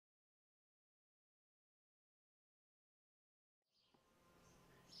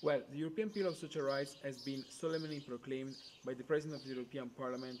Well, the European Pillar of Social Rights has been solemnly proclaimed by the President of the European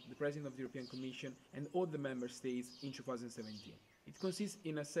Parliament, the President of the European Commission, and all the Member States in 2017. It consists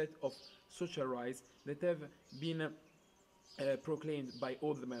in a set of social rights that have been proclaimed by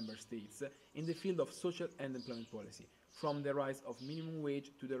all the Member States in the field of social and employment policy, from the rise of minimum wage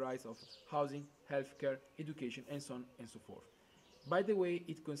to the rise of housing, healthcare, education, and so on and so forth. By the way,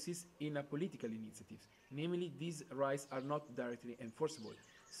 it consists in a political initiative, namely these rights are not directly enforceable.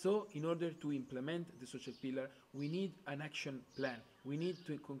 So, in order to implement the social pillar, we need an action plan. We need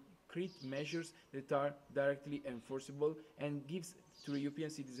to concrete measures that are directly enforceable and gives to European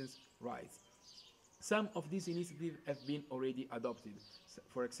citizens rights. Some of these initiatives have been already adopted.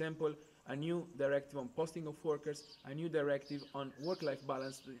 For example, a new directive on posting of workers, a new directive on work-life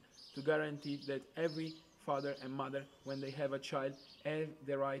balance to guarantee that every father and mother, when they have a child, have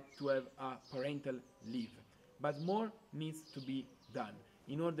the right to have a parental leave. But more needs to be done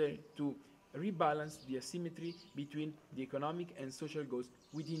in order to rebalance the asymmetry between the economic and social goals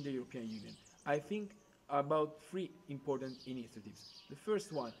within the European Union. I think about three important initiatives. The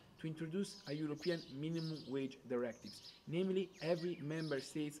first one, to introduce a European minimum wage directive. Namely, every member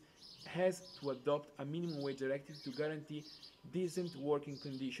state has to adopt a minimum wage directive to guarantee decent working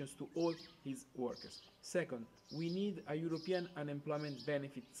conditions to all his workers. Second, we need a European unemployment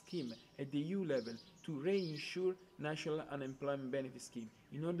benefit scheme at the EU level to reinsure national unemployment benefit scheme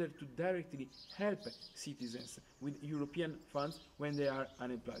in order to directly help citizens with European funds when they are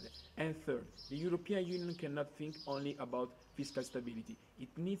unemployed. And third, the European Union cannot think only about fiscal stability. It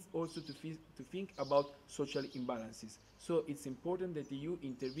needs also to think about social imbalances. So it's important that the EU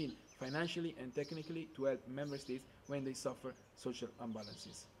intervene financially and technically to help member states when they suffer social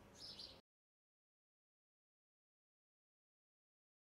imbalances.